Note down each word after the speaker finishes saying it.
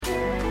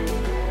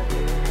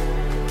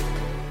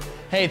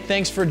Hey,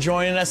 thanks for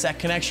joining us at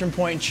Connection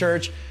Point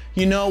Church.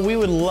 You know, we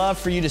would love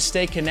for you to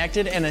stay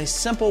connected, and a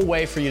simple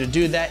way for you to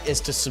do that is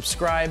to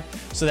subscribe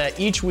so that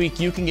each week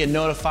you can get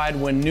notified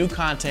when new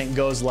content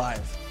goes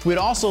live. We'd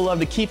also love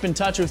to keep in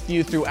touch with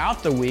you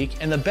throughout the week,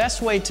 and the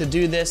best way to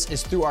do this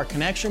is through our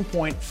Connection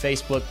Point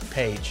Facebook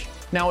page.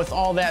 Now, with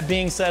all that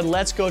being said,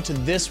 let's go to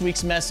this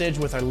week's message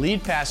with our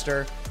lead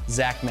pastor,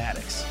 Zach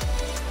Maddox.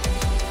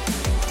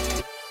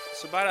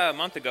 So about a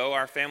month ago,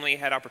 our family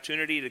had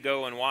opportunity to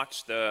go and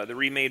watch the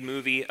remade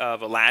movie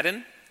of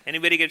Aladdin.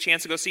 Anybody get a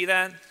chance to go see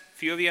that? A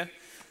few of you?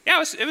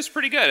 Yeah, it was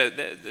pretty good.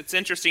 It's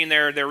interesting,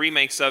 they're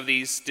remakes of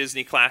these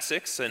Disney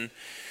classics. And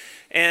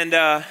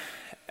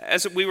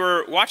as we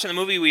were watching the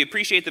movie, we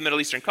appreciate the Middle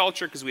Eastern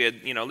culture because we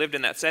had lived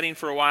in that setting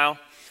for a while.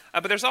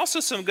 But there's also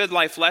some good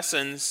life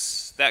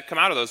lessons that come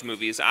out of those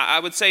movies. I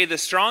would say the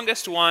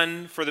strongest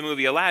one for the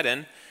movie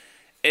Aladdin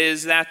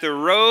is that the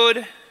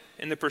road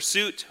in the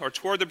pursuit or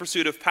toward the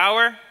pursuit of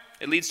power,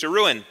 it leads to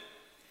ruin.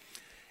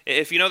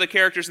 If you know the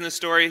characters in the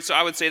story, so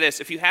I would say this: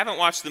 if you haven't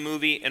watched the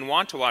movie and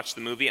want to watch the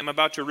movie, I'm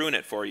about to ruin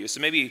it for you.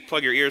 So maybe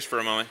plug your ears for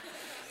a moment.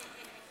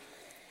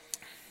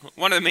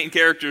 One of the main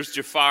characters,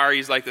 Jafar,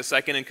 he's like the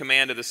second in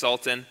command of the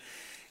Sultan.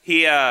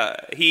 He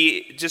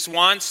just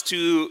wants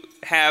to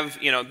have,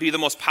 be the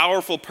most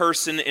powerful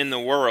person in the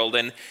world,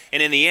 and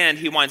in the end,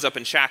 he winds up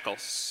in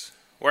shackles.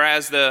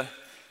 Whereas the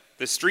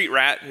street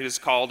rat, who's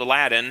called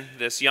Aladdin,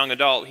 this young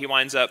adult, he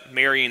winds up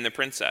marrying the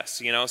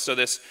princess, So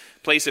this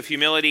place of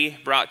humility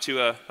brought to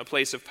a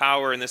place of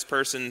power, and this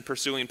person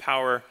pursuing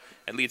power,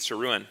 it leads to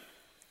ruin.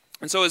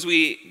 And so as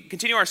we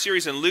continue our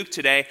series in Luke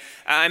today,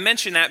 I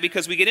mention that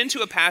because we get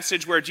into a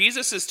passage where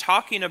Jesus is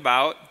talking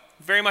about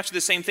very much the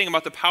same thing,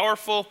 about the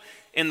powerful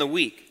and the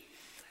weak.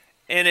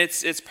 And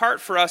it's part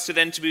for us to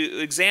then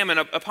examine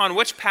upon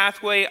which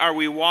pathway are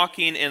we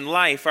walking in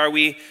life. Are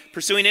we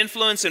pursuing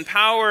influence and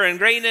power and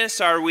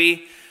greatness? Are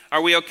we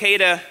okay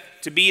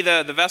to be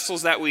the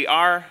vessels that we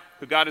are,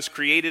 who God has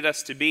created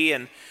us to be?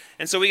 And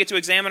so we get to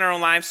examine our own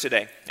lives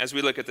today as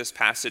we look at this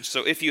passage.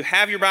 So if you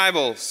have your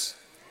Bibles,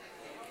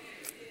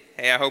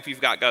 hey, I hope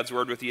you've got God's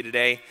Word with you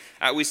today.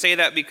 We say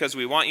that because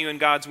we want you in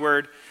God's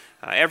Word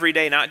every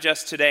day, not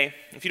just today.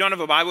 If you don't have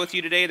a Bible with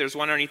you today, there's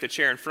one underneath the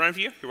chair in front of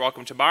you. You're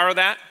welcome to borrow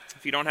that.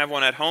 If you don't have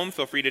one at home,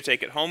 feel free to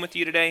take it home with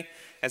you today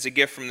as a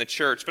gift from the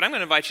church. But I'm going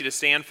to invite you to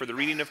stand for the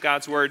reading of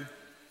God's Word.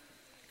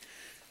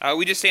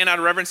 We just stand out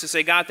of reverence to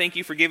say, God, thank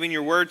you for giving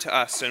your Word to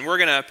us. And we're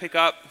going to pick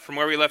up from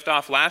where we left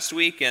off last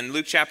week in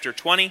Luke chapter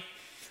 20.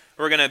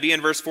 We're going to be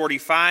in verse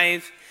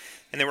 45.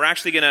 And then we're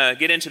actually going to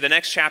get into the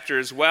next chapter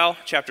as well,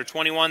 chapter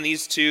 21.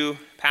 These two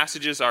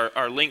passages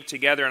are linked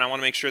together, and I want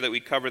to make sure that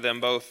we cover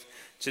them both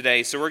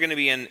today. So we're going to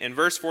be in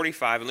verse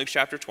 45 in Luke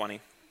chapter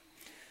 20.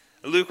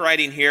 Luke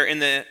writing here, in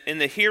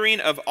the hearing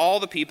of all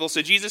the people.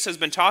 So Jesus has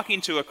been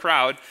talking to a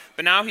crowd,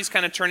 but now he's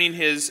kind of turning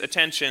his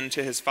attention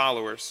to his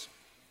followers.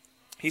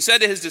 He said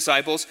to his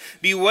disciples,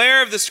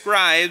 "Beware of the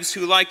scribes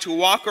who like to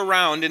walk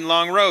around in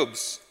long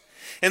robes,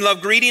 and love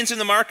greetings in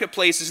the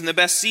marketplaces and the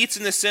best seats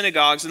in the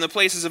synagogues and the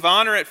places of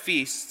honor at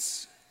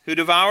feasts, who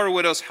devour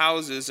widows'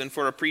 houses and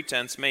for a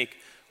pretense make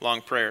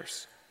long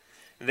prayers.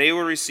 They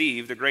will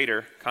receive the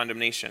greater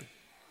condemnation."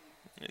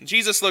 And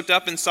Jesus looked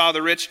up and saw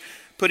the rich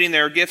putting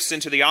their gifts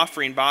into the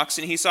offering box,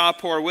 and he saw a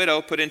poor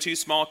widow put in 2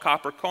 small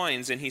copper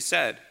coins, and he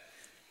said,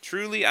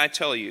 "Truly I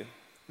tell you,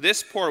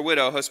 this poor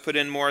widow has put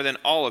in more than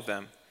all of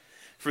them,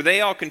 for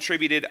they all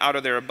contributed out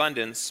of their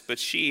abundance, but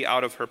she,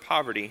 out of her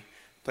poverty,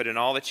 put in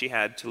all that she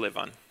had to live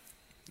on."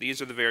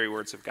 These are the very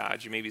words of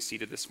God. You may be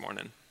seated this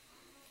morning.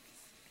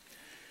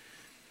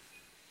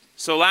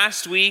 So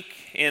last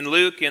week in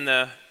Luke, in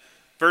the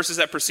verses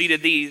that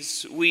preceded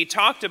these, we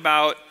talked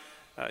about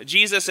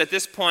Jesus. At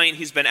this point,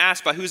 he's been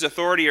asked, by whose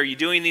authority are you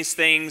doing these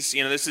things?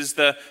 This is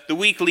the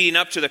week leading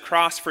up to the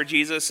cross for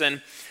Jesus.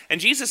 And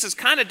Jesus has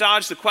kind of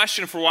dodged the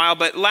question for a while,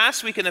 but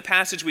last week in the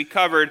passage we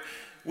covered,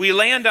 we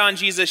land on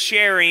Jesus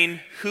sharing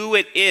who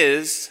it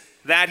is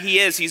that he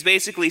is. He's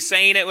basically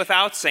saying it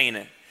without saying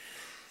it.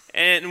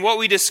 And what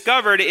we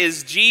discovered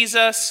is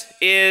Jesus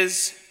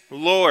is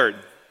Lord.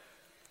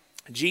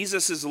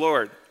 Jesus is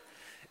Lord.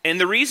 And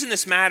the reason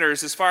this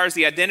matters as far as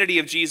the identity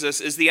of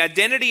Jesus is the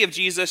identity of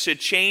Jesus should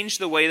change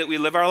the way that we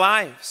live our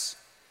lives.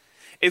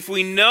 If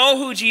we know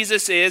who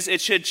Jesus is,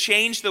 it should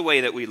change the way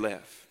that we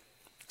live.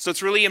 So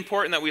it's really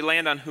important that we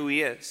land on who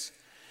he is.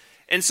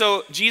 And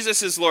so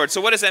Jesus is Lord.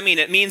 So what does that mean?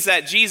 It means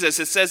that Jesus,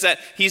 it says that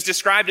he's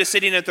described as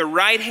sitting at the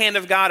right hand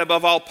of God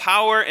above all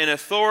power and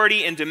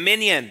authority and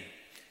dominion.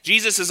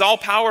 Jesus is all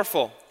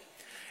powerful.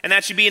 And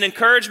that should be an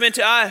encouragement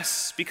to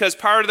us, because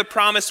part of the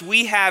promise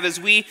we have as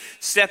we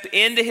step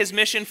into his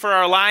mission for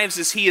our lives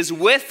is he is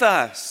with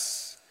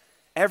us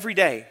every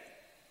day.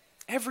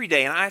 Every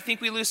day. And I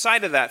think we lose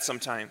sight of that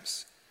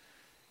sometimes.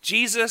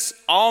 Jesus,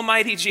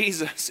 Almighty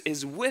Jesus,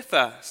 is with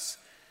us.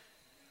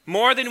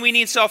 More than we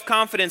need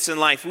self-confidence in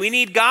life, we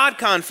need God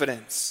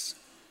confidence.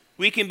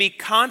 We can be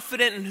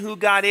confident in who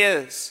God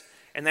is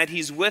and that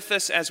he's with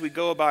us as we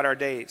go about our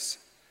days.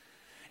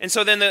 And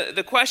so then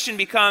the question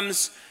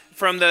becomes,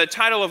 from the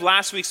title of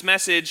last week's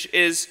message,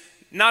 is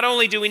not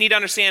only do we need to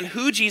understand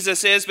who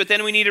Jesus is, but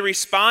then we need to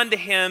respond to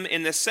him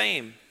in the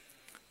same.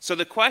 So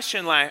the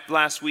question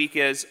last week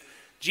is,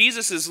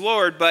 Jesus is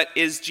Lord, but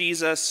is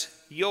Jesus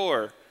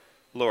your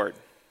Lord?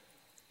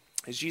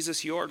 Is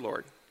Jesus your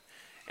Lord?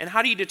 And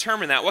how do you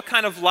determine that? What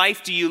kind of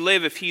life do you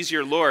live if he's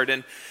your Lord?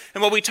 And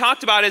what we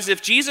talked about is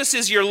if Jesus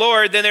is your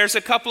Lord, then there's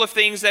a couple of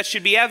things that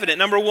should be evident.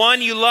 Number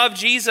one, you love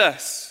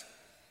Jesus.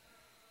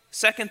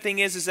 Second thing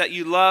is that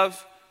you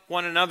love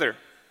one another.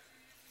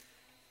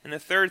 And the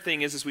third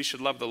thing is we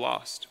should love the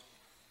lost.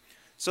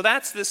 So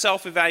that's the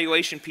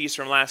self-evaluation piece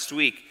from last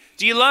week.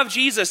 Do you love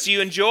Jesus? Do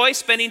you enjoy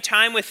spending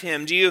time with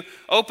him? Do you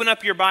open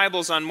up your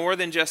Bibles on more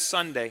than just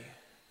Sunday? Do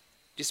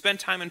you spend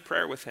time in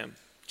prayer with him?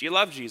 Do you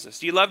love Jesus?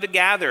 Do you love to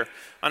gather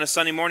on a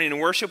Sunday morning and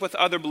worship with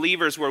other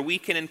believers where we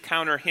can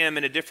encounter him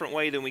in a different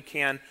way than we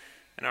can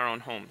in our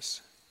own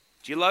homes?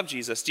 Do you love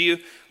Jesus? Do you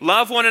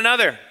love one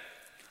another?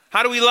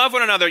 How do we love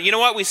one another? You know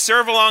what? We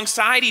serve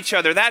alongside each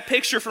other. That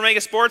picture from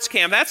Mega Sports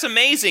Camp, that's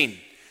amazing.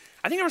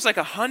 I think there was like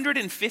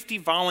 150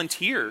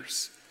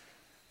 volunteers.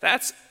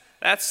 That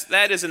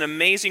is an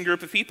amazing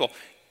group of people.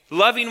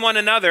 Loving one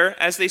another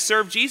as they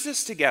serve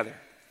Jesus together.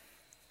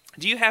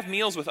 Do you have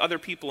meals with other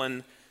people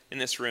in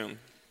this room?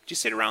 Do you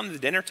sit around the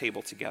dinner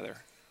table together?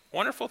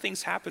 Wonderful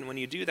things happen when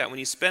you do that, when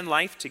you spend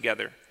life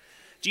together.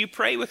 Do you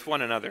pray with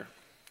one another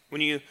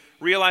when you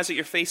realize that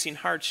you're facing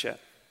hardship?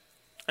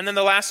 And then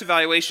the last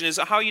evaluation is,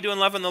 how are you doing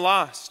loving the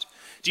lost?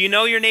 Do you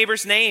know your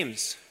neighbors'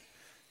 names?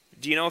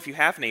 Do you know if you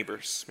have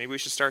neighbors? Maybe we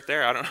should start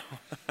there. I don't know.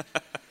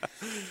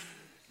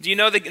 Do you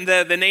know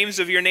the names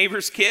of your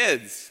neighbors'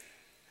 kids?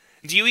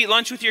 Do you eat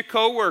lunch with your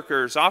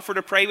coworkers? Offer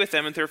to pray with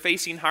them if they're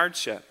facing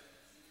hardship?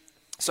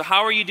 So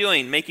how are you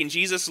doing? Making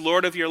Jesus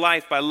Lord of your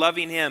life by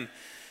loving him,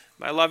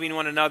 by loving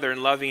one another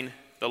and loving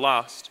the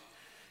lost.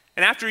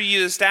 And after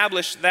you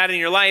establish that in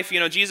your life,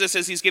 Jesus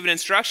says he's given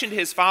instruction to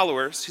his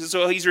followers.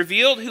 So he's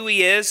revealed who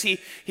he is.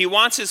 He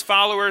wants his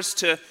followers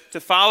to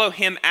follow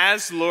him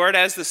as Lord,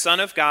 as the Son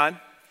of God.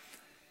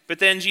 But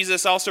then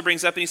Jesus also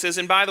brings up and he says,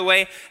 and by the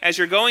way, as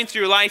you're going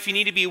through life, you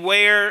need to be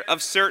aware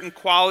of certain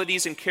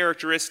qualities and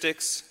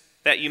characteristics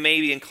that you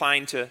may be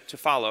inclined to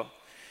follow.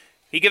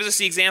 He gives us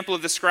the example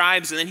of the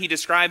scribes, and then he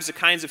describes the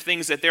kinds of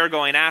things that they're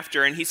going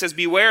after. And he says,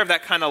 beware of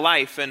that kind of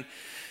life. And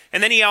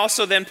then he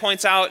also then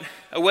points out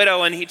a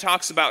widow, and he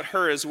talks about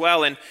her as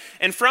well.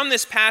 And from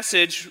this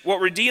passage,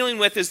 what we're dealing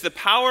with is the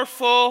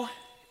powerful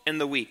and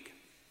the weak.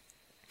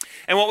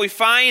 And what we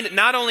find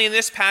not only in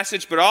this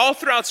passage, but all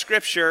throughout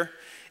Scripture,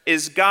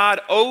 is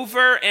God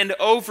over and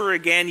over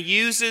again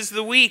uses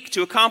the weak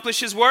to accomplish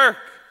his work.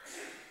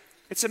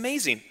 It's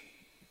amazing.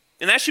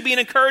 And that should be an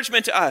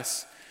encouragement to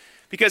us.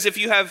 Because if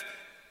you have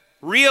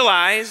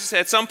realized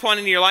at some point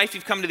in your life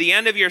you've come to the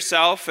end of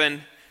yourself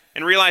and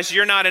realized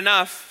you're not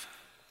enough,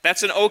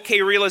 that's an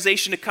okay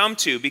realization to come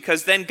to,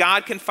 because then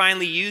God can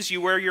finally use you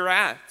where you're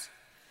at.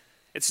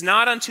 It's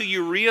not until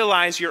you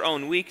realize your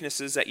own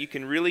weaknesses that you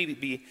can really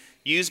be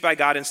used by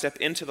God and step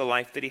into the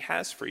life that he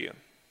has for you.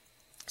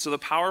 So the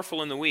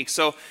powerful and the weak.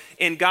 So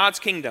in God's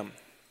kingdom,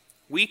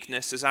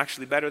 weakness is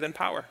actually better than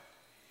power.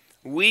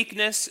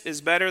 Weakness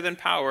is better than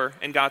power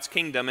in God's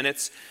kingdom, and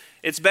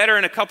it's better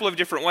in a couple of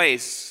different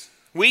ways.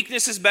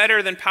 Weakness is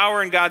better than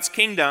power in God's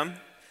kingdom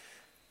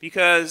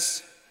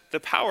because the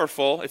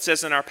powerful, it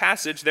says in our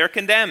passage, they're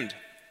condemned.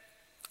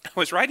 I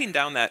was writing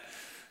down that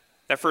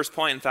first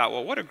point and thought,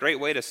 well, what a great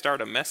way to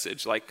start a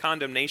message, like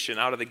condemnation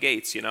out of the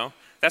gates,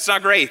 That's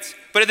not great.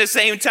 But at the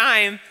same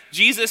time,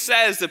 Jesus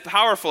says the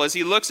powerful, as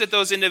he looks at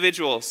those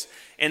individuals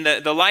and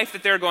the life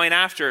that they're going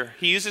after,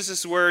 he uses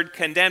this word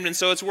condemned, and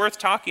so it's worth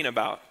talking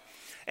about.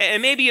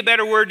 And maybe a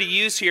better word to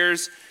use here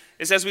is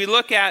as we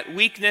look at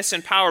weakness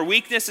and power,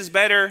 weakness is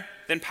better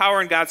than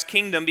power in God's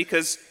kingdom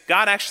because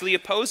God actually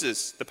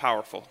opposes the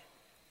powerful.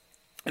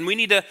 And we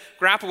need to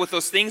grapple with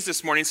those things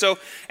this morning. So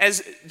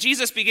as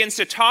Jesus begins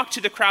to talk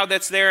to the crowd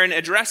that's there and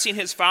addressing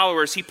his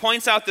followers, he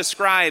points out the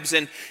scribes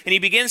and he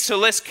begins to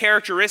list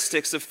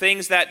characteristics of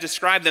things that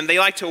describe them. They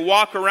like to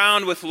walk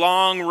around with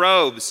long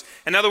robes.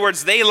 In other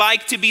words, they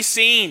like to be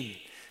seen.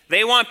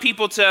 They want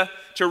people to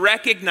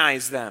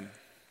recognize them.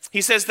 He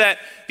says that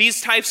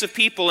these types of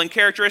people and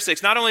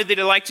characteristics, not only do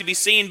they like to be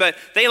seen, but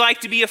they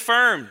like to be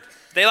affirmed.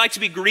 They like to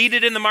be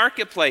greeted in the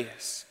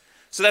marketplace.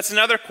 So that's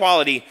another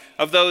quality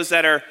of those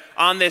that are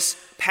on this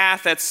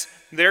path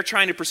they're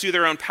trying to pursue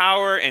their own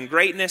power and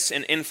greatness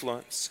and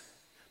influence.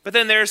 But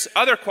then there's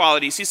other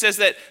qualities. He says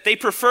that they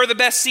prefer the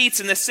best seats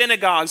in the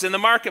synagogues, in the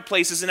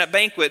marketplaces, and at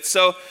banquets.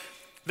 So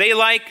they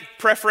like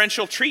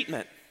preferential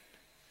treatment.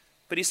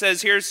 But he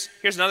says, here's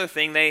another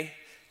thing. They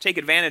take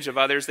advantage of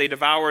others. They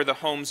devour the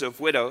homes of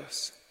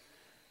widows.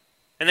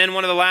 And then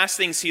one of the last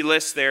things he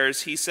lists there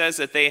is he says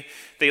that they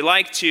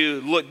like to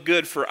look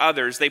good for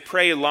others. They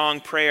pray long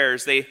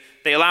prayers. They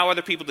allow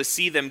other people to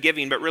see them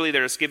giving, but really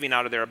they're just giving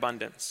out of their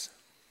abundance.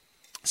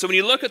 So when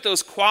you look at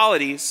those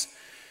qualities,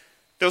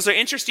 those are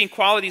interesting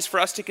qualities for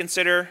us to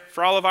consider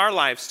for all of our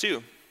lives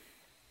too.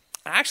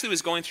 I actually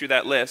was going through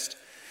that list.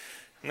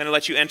 I'm going to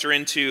let you enter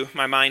into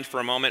my mind for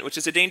a moment, which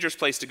is a dangerous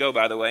place to go,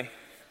 by the way.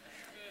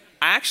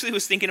 I actually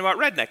was thinking about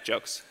redneck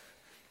jokes.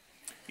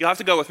 You'll have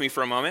to go with me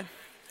for a moment.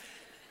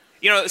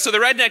 So the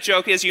redneck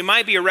joke is you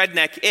might be a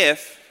redneck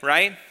if,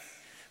 right?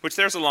 Which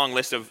there's a long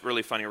list of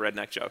really funny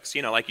redneck jokes.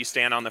 Like you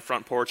stand on the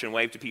front porch and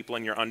wave to people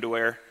in your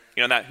underwear.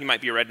 That you might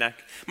be a redneck.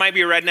 Might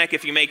be a redneck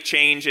if you make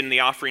change in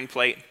the offering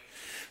plate.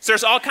 So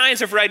there's all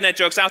kinds of redneck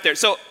jokes out there.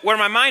 So where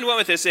my mind went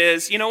with this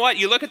is, you know what?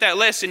 You look at that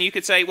list and you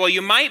could say, well,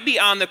 you might be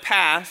on the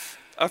path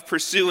of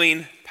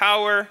pursuing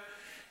power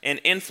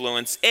and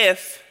influence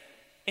if,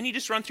 and you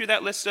just run through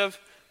that list of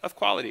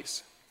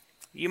qualities.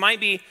 You might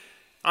be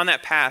on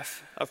that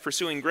path of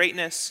pursuing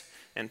greatness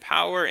and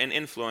power and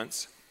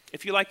influence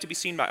if you like to be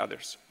seen by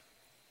others.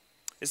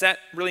 Is that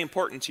really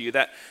important to you,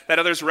 that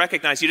others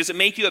recognize you? Does it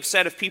make you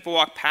upset if people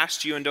walk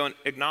past you and don't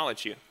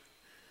acknowledge you?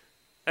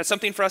 That's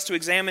something for us to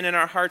examine in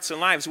our hearts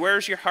and lives.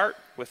 Where's your heart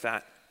with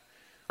that?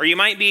 Or you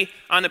might be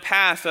on the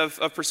path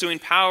of pursuing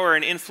power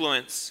and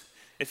influence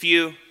if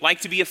you like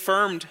to be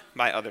affirmed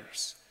by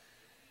others.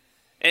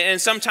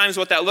 And sometimes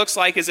what that looks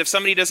like is if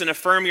somebody doesn't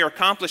affirm your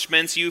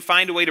accomplishments, you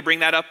find a way to bring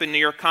that up into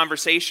your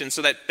conversation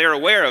so that they're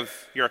aware of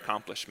your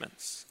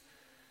accomplishments.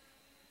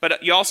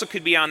 But you also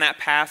could be on that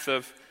path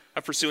of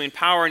pursuing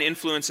power and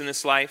influence in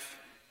this life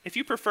if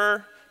you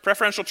prefer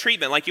preferential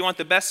treatment, like you want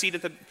the best seat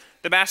at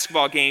the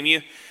basketball game.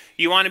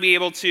 You want to be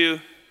able to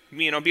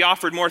be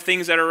offered more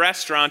things at a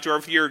restaurant, or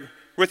if you're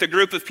with a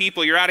group of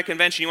people, you're at a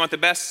convention, you want the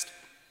best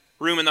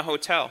room in the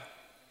hotel.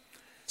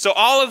 So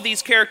all of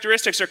these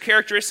characteristics are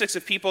characteristics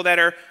of people that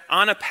are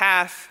on a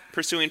path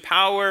pursuing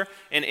power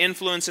and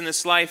influence in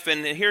this life.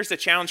 And here's the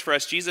challenge for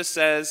us. Jesus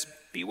says,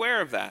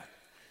 beware of that.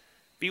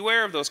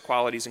 Beware of those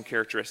qualities and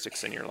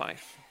characteristics in your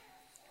life.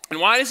 And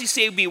why does he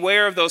say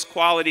beware of those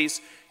qualities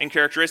and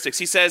characteristics?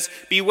 He says,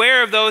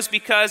 beware of those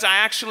because I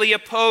actually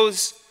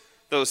oppose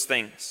those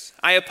things.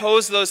 I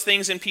oppose those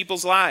things in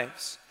people's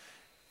lives.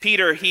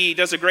 Peter, he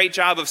does a great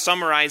job of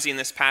summarizing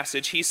this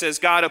passage. He says,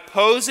 God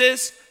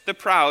opposes the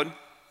proud,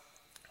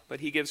 but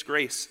he gives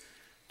grace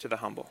to the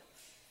humble.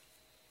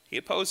 He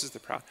opposes the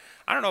proud.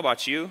 I don't know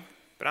about you,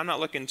 but I'm not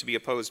looking to be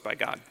opposed by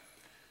God.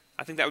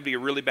 I think that would be a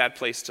really bad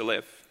place to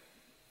live.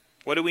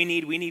 What do we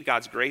need? We need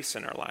God's grace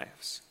in our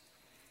lives.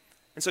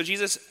 And so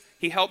Jesus,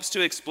 he helps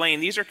to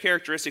explain these are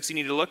characteristics you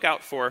need to look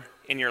out for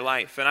in your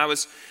life. And I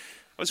was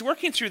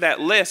working through that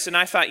list, and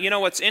I thought,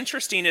 what's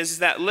interesting is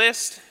that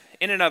list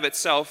in and of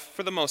itself,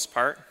 for the most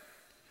part,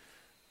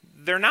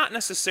 they're not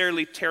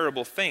necessarily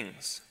terrible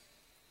things.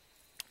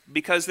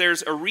 Because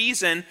there's a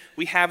reason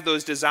we have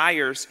those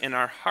desires in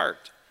our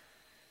heart.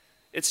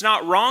 It's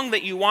not wrong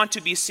that you want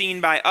to be seen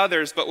by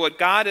others, but what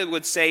God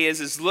would say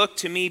is look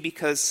to me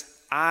because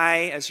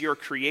I, as your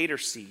creator,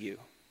 see you.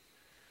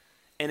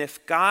 And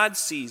if God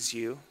sees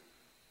you,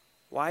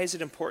 why is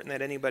it important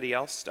that anybody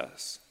else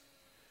does?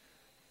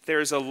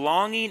 There's a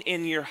longing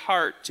in your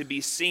heart to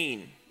be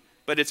seen,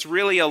 but it's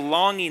really a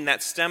longing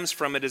that stems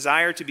from a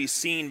desire to be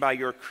seen by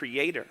your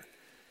creator.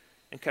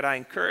 And could I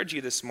encourage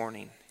you this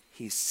morning?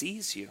 He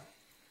sees you.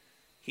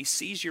 He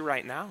sees you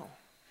right now.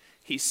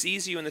 He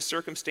sees you in the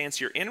circumstance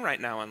you're in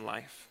right now in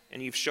life.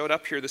 And you've showed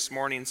up here this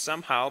morning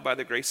somehow by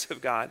the grace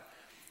of God,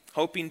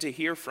 hoping to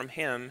hear from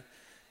him.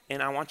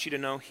 And I want you to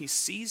know he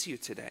sees you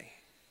today.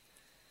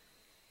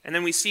 And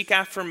then we seek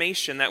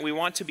affirmation, that we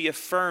want to be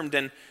affirmed.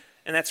 And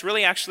that's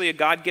really actually a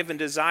God-given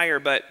desire.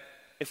 But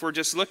if we're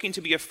just looking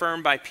to be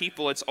affirmed by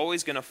people, it's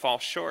always going to fall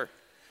short.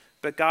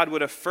 But God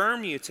would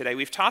affirm you today.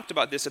 We've talked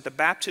about this at the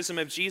baptism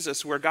of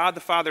Jesus, where God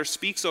the Father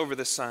speaks over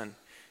the Son.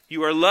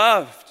 You are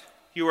loved.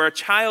 You are a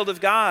child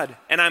of God,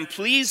 and I'm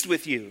pleased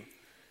with you.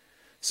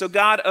 So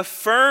God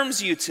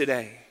affirms you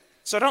today.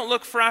 So don't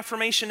look for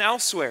affirmation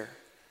elsewhere.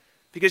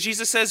 Because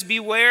Jesus says,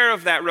 beware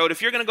of that road.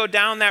 If you're going to go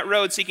down that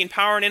road seeking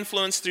power and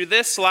influence through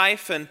this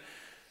life and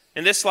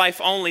in this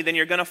life only, then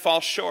you're going to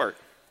fall short.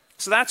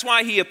 So that's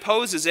why he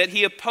opposes it.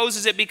 He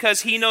opposes it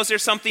because he knows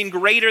there's something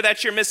greater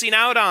that you're missing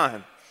out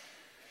on.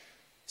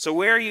 So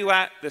where are you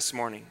at this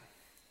morning?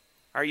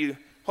 Are you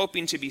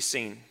hoping to be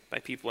seen by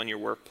people in your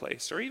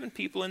workplace or even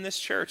people in this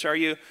church? Are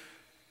you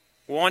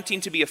wanting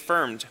to be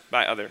affirmed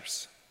by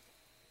others?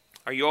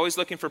 Are you always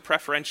looking for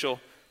preferential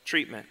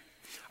treatment?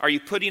 Are you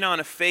putting on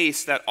a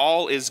face that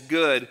all is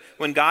good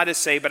when God is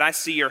saying, but I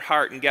see your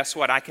heart, and guess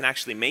what? I can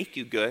actually make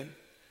you good.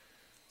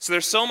 So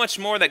there's so much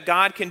more that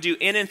God can do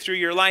in and through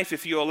your life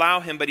if you allow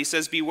him, but he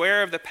says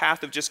beware of the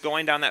path of just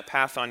going down that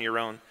path on your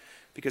own,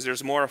 because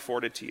there's more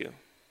afforded to you.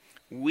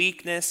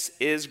 Weakness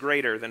is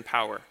greater than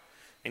power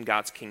in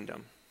God's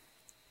kingdom.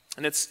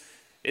 And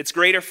it's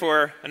greater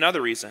for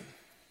another reason,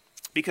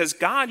 because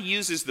God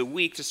uses the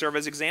weak to serve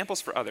as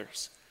examples for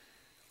others.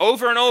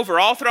 Over and over,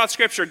 all throughout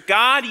Scripture,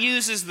 God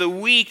uses the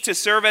weak to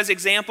serve as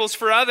examples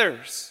for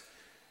others.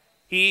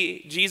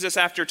 Jesus,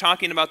 after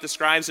talking about the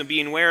scribes and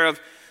being aware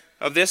of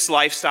this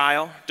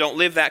lifestyle, don't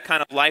live that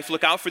kind of life,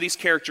 look out for these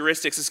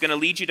characteristics, it's going to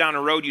lead you down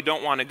a road you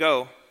don't want to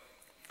go.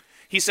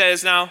 He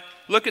says, now,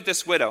 look at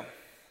this widow.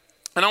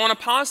 And I want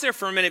to pause there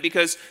for a minute,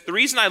 because the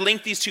reason I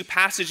linked these two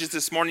passages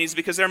this morning is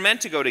because they're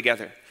meant to go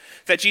together.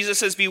 That Jesus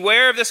says,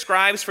 beware of the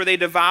scribes, for they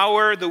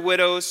devour the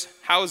widow's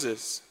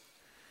houses.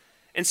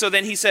 And so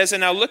then he says,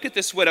 and now look at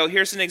this widow.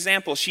 Here's an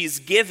example. She's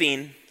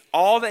giving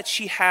all that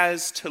she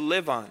has to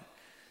live on.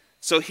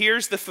 So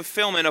here's the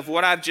fulfillment of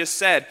what I've just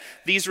said.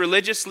 These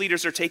religious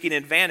leaders are taking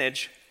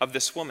advantage of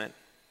this woman.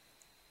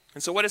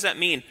 And so what does that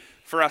mean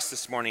for us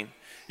this morning?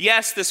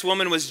 Yes, this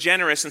woman was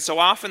generous, and so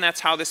often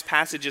that's how this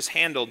passage is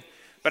handled.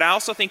 But I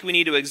also think we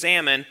need to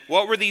examine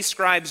what were these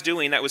scribes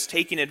doing that was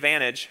taking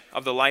advantage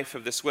of the life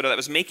of this widow, that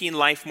was making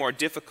life more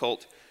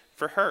difficult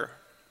for her.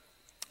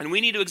 And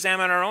we need to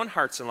examine our own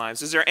hearts and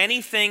lives. Is there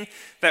anything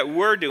that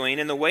we're doing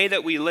in the way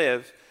that we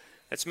live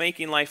that's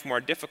making life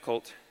more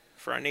difficult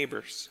for our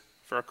neighbors,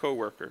 for our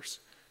coworkers,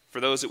 for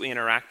those that we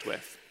interact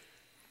with?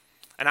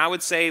 And I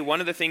would say one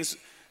of the things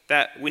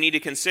that we need to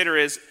consider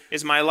is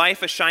my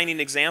life a shining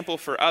example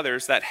for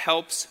others that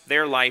helps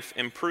their life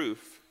improve?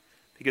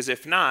 Because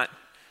if not,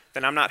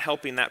 then I'm not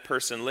helping that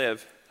person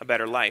live a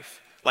better life,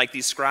 like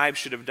these scribes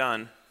should have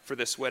done for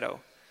this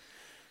widow.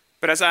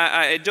 But as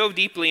I dove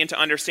deeply into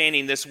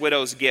understanding this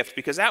widow's gift,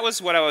 because that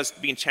was what I was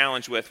being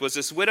challenged with, was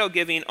this widow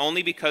giving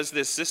only because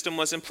this system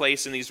was in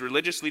place and these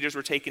religious leaders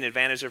were taking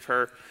advantage of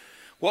her?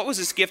 What was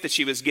this gift that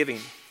she was giving?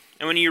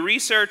 And when you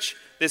research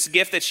this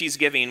gift that she's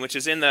giving, which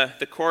is in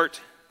the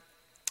court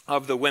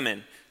of the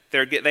women,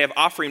 they have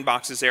offering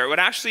boxes there.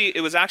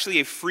 It was actually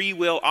a free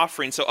will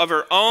offering. So of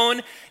her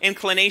own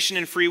inclination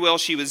and free will,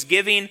 she was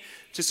giving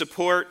to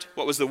support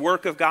what was the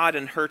work of God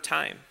in her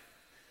time.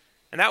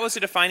 And that was a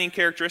defining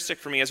characteristic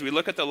for me as we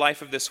look at the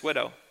life of this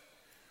widow.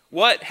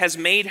 What has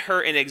made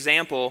her an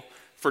example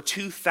for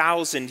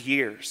 2,000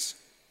 years?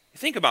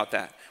 Think about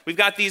that. We've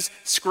got these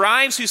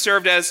scribes who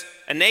served as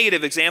a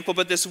negative example,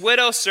 but this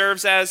widow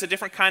serves as a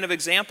different kind of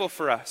example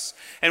for us.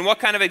 And what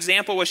kind of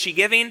example was she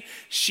giving?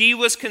 She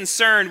was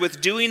concerned with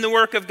doing the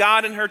work of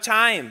God in her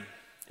time.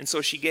 And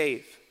so she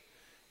gave.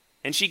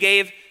 And she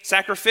gave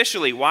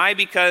sacrificially. Why?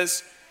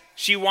 Because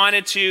she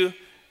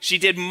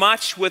did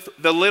much with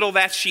the little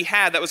that she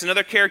had. That was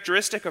another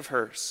characteristic of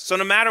hers. So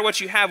no matter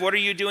what you have, what are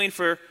you doing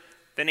for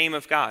the name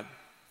of God?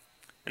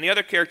 And the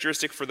other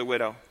characteristic for the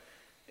widow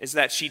is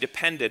that she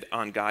depended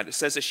on God. It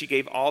says that she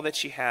gave all that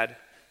she had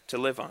to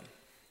live on.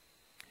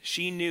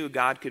 She knew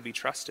God could be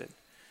trusted.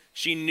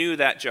 She knew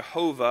that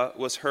Jehovah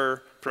was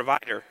her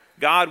provider.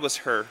 God was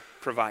her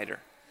provider.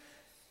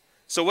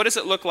 So what does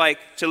it look like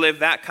to live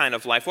that kind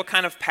of life? What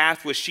kind of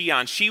path was she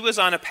on? She was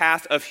on a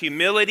path of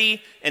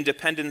humility and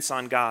dependence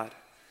on God.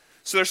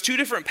 So there's two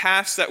different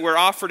paths that were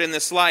offered in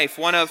this life.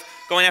 One of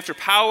going after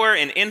power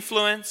and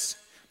influence,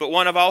 but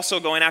one of also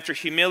going after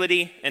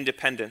humility and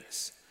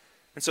dependence.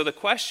 And so the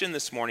question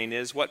this morning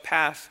is, what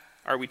path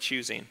are we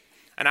choosing?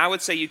 And I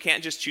would say you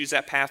can't just choose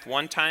that path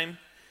one time.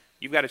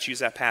 You've got to choose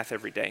that path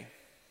every day.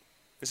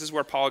 This is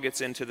where Paul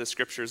gets into the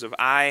scriptures of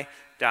I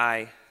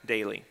die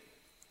daily.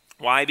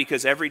 Why?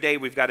 Because every day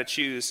we've got to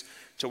choose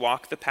to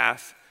walk the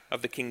path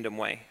of the kingdom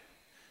way.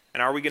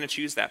 And are we going to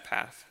choose that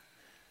path?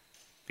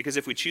 Because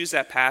if we choose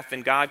that path,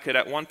 then God could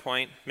at one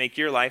point make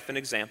your life an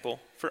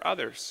example for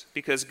others.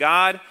 Because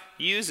God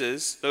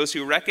uses those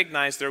who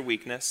recognize their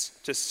weakness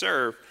to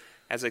serve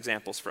as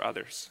examples for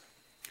others.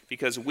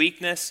 Because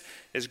weakness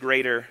is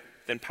greater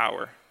than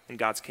power in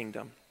God's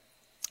kingdom.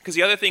 Because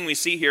the other thing we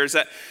see here is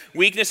that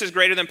weakness is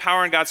greater than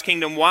power in God's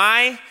kingdom.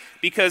 Why?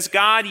 Because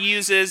God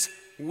uses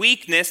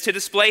weakness to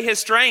display his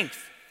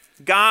strength.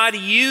 God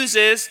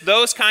uses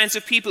those kinds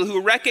of people who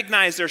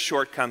recognize their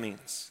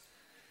shortcomings.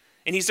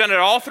 And he's done it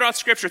all throughout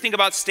Scripture. Think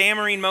about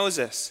stammering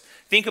Moses.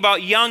 Think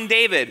about young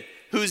David,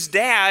 whose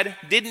dad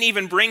didn't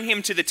even bring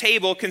him to the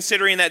table,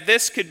 considering that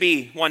this could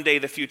be one day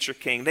the future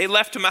king. They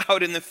left him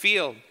out in the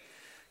field.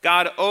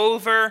 God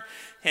over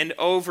and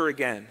over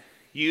again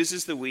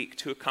uses the weak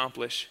to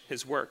accomplish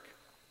his work.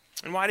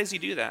 And why does he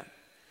do that?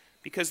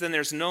 Because then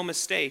there's no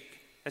mistake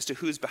as to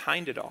who's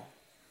behind it all.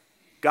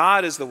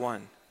 God is the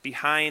one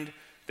behind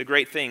the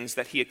great things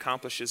that he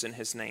accomplishes in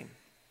his name.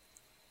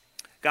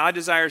 God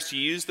desires to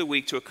use the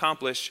weak to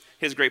accomplish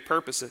his great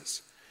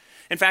purposes.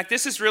 In fact,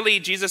 this is really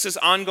Jesus'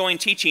 ongoing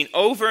teaching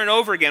over and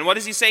over again. What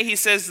does he say? He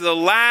says, the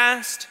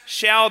last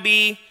shall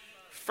be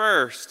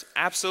first.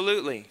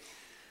 Absolutely.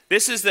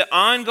 This is the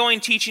ongoing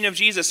teaching of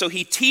Jesus. So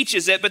he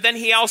teaches it, but then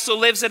he also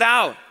lives it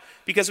out.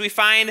 Because we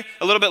find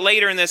a little bit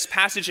later in this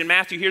passage in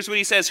Matthew, here's what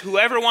he says: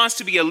 whoever wants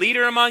to be a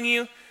leader among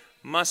you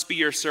must be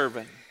your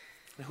servant.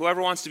 And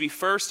whoever wants to be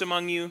first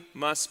among you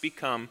must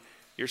become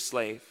your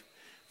slave.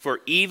 For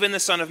even the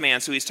Son of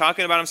Man, so he's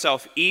talking about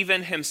himself,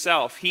 even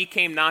himself, he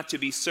came not to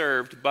be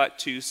served, but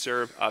to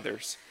serve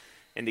others,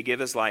 and to give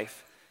his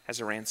life as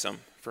a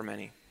ransom for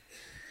many.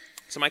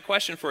 So my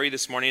question for you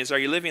this morning is, are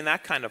you living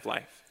that kind of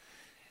life?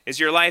 Is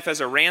your life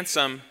as a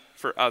ransom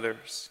for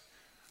others?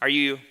 Are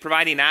you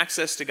providing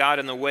access to God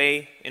in the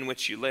way in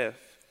which you live?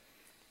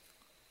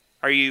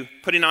 Are you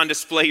putting on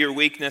display your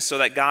weakness so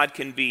that God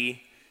can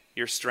be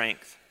your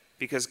strength?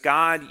 Because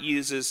God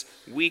uses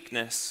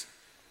weakness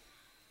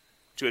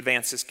to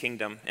advance his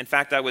kingdom. In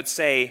fact, I would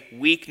say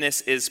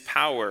weakness is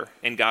power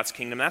in God's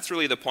kingdom. That's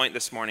really the point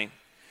this morning.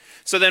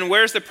 So then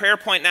where's the prayer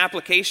point and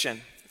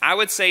application? I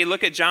would say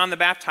look at John the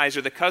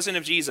Baptizer, the cousin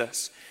of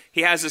Jesus.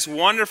 He has this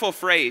wonderful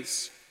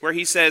phrase where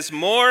he says,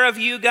 more of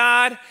you,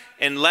 God,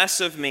 and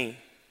less of me.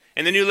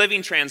 In the New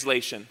Living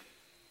Translation,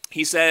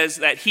 He says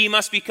that he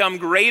must become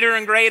greater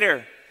and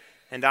greater,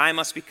 and I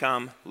must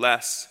become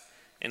less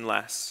and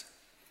less.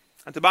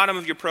 At the bottom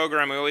of your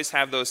program, we always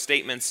have those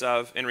statements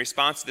of, in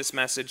response to this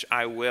message,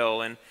 I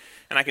will. And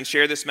I can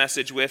share this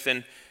message with,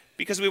 and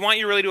because we want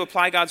you really to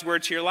apply God's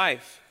word to your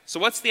life. So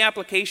what's the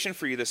application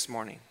for you this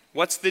morning?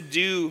 What's the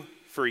do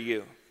for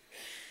you?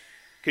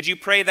 Could you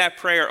pray that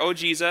prayer, oh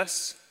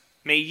Jesus,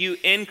 may you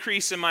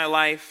increase in my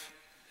life,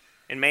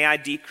 and may I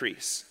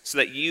decrease, so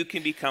that you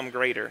can become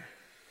greater.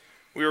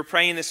 We were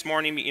praying this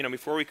morning,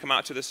 before we come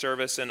out to the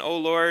service, and oh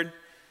Lord,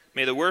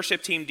 may the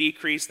worship team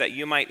decrease that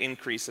you might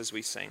increase as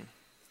we sing.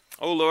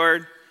 Oh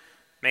Lord,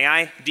 may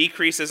I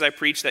decrease as I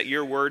preach that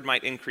your word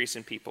might increase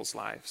in people's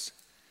lives.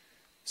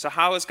 So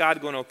how is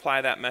God going to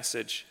apply that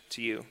message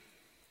to you?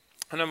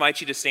 I'm going to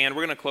invite you to stand.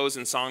 We're going to close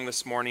in song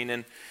this morning,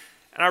 and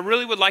I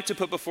really would like to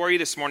put before you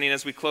this morning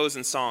as we close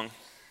in song,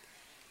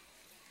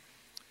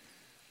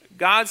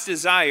 God's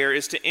desire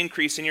is to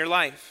increase in your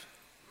life.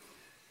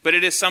 But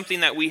it is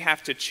something that we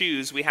have to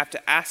choose, we have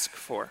to ask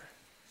for.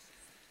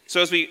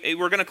 So as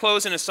we're going to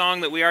close in a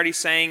song that we already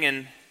sang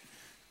in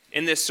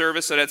this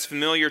service, so that's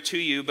familiar to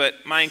you, but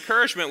my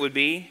encouragement would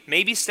be,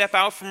 maybe step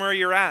out from where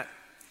you're at.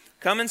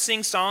 Come and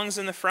sing songs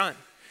in the front.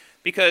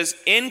 Because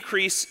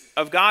increase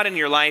of God in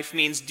your life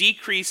means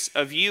decrease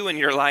of you in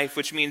your life,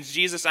 which means,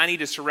 Jesus, I need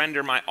to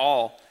surrender my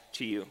all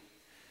to you.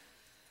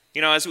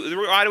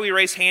 Why do we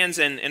raise hands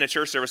in a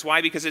church service?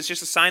 Why? Because it's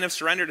just a sign of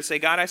surrender to say,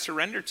 God, I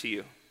surrender to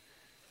you.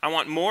 I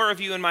want more of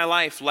you in my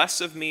life,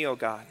 less of me, oh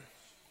God.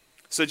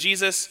 So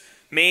Jesus,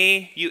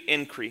 may you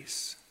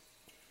increase.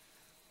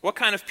 What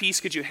kind of peace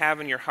could you have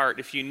in your heart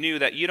if you knew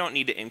that you don't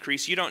need to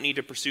increase, you don't need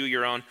to pursue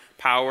your own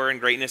power and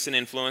greatness and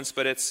influence,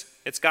 but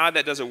it's God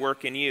that does a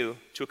work in you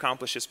to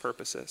accomplish his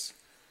purposes?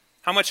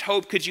 How much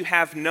hope could you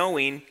have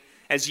knowing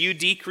as you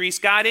decrease,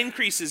 God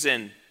increases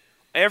in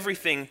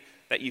everything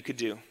that you could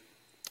do?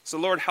 So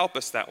Lord, help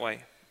us that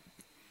way.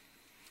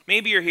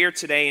 Maybe you're here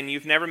today and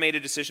you've never made a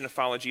decision to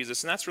follow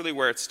Jesus, and that's really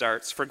where it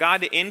starts. For God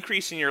to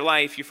increase in your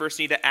life, you first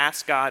need to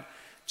ask God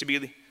to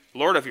be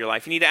Lord of your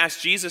life. You need to ask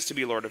Jesus to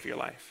be Lord of your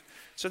life.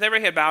 So with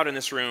every head bowed in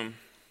this room,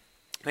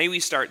 maybe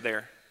we start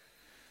there.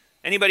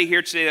 Anybody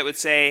here today that would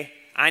say,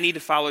 I need to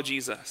follow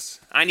Jesus.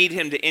 I need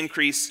him to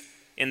increase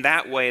in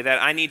that way,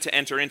 that I need to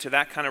enter into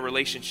that kind of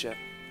relationship.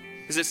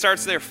 Because it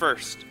starts there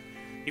first.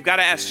 You've got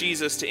to ask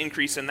Jesus to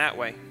increase in that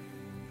way.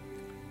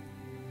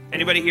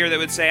 Anybody here that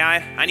would say,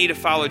 I need to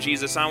follow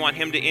Jesus. I want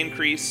him to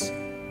increase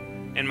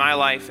in my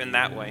life in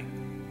that way.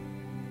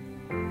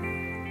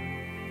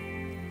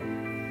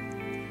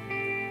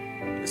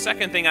 The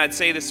second thing I'd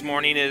say this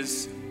morning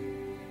is,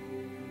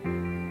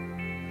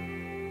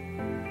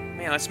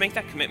 let's make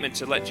that commitment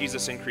to let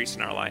Jesus increase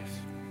in our life.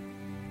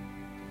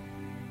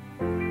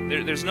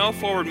 There's no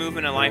forward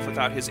movement in life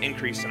without his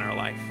increase in our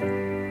life.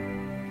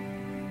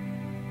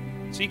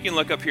 So you can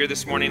look up here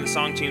this morning. The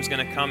song team's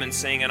going to come and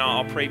sing, and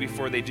I'll pray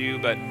before they do.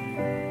 But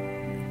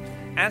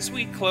as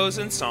we close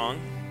in song,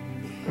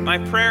 my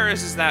prayer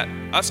is that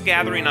us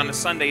gathering on a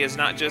Sunday is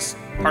not just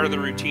part of the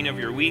routine of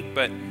your week,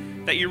 but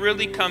that you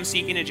really come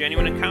seeking a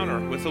genuine encounter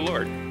with the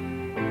Lord.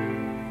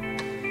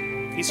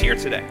 He's here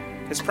today.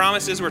 His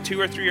promise is where 2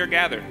 or 3 are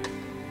gathered.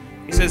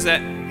 He says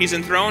that he's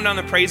enthroned on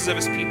the praises of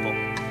his people.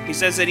 He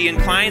says that he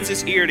inclines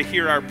his ear to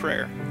hear our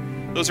prayer.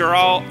 Those are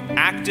all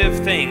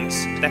active things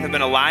that have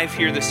been alive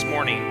here this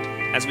morning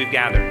as we've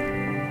gathered.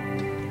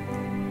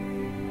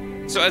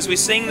 So as we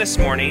sing this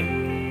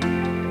morning,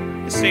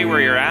 stay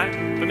where you're at,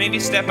 but maybe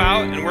step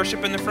out and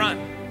worship in the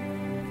front.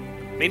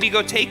 Maybe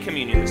go take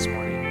communion this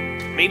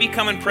morning. Maybe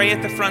come and pray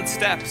at the front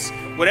steps.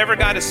 Whatever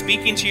God is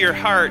speaking to your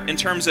heart in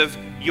terms of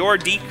your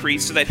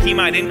decrease so that he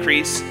might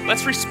increase,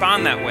 let's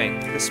respond that way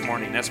this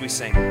morning as we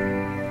sing.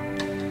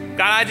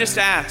 God, I just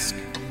ask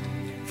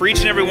for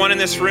each and every one in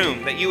this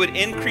room that you would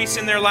increase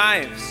in their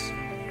lives.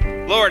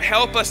 Lord,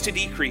 help us to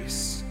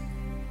decrease.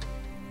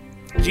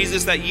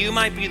 Jesus, that you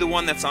might be the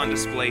one that's on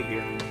display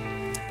here.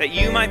 That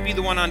you might be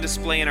the one on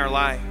display in our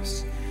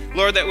lives.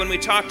 Lord, that when we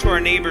talk to our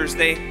neighbors,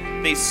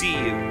 they see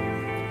you.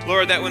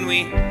 Lord, that when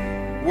we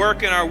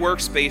work in our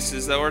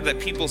workspaces, Lord, that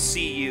people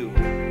see you.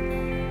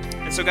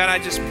 And so, God, I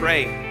just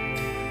pray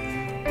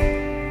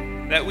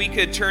that we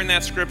could turn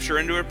that scripture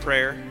into a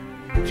prayer.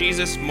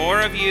 Jesus,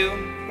 more of you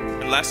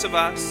and less of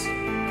us.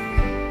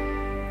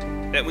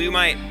 That we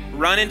might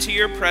run into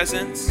your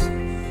presence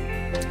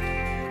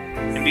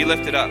and be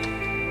lifted up.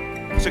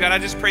 So, God, I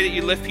just pray that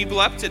you lift people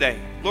up today.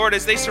 Lord,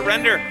 as they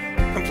surrender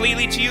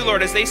completely to you,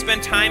 Lord, as they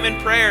spend time in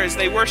prayer, as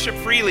they worship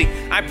freely,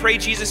 I pray,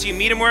 Jesus, you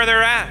meet them where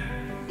they're at.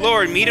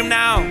 Lord, meet them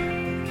now.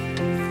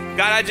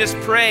 God, I just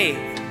pray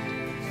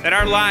that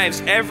our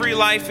lives, every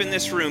life in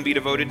this room, be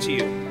devoted to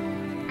you.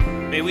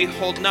 May we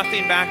hold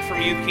nothing back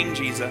from you, King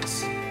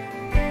Jesus.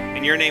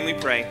 In your name we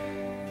pray.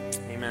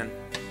 Amen.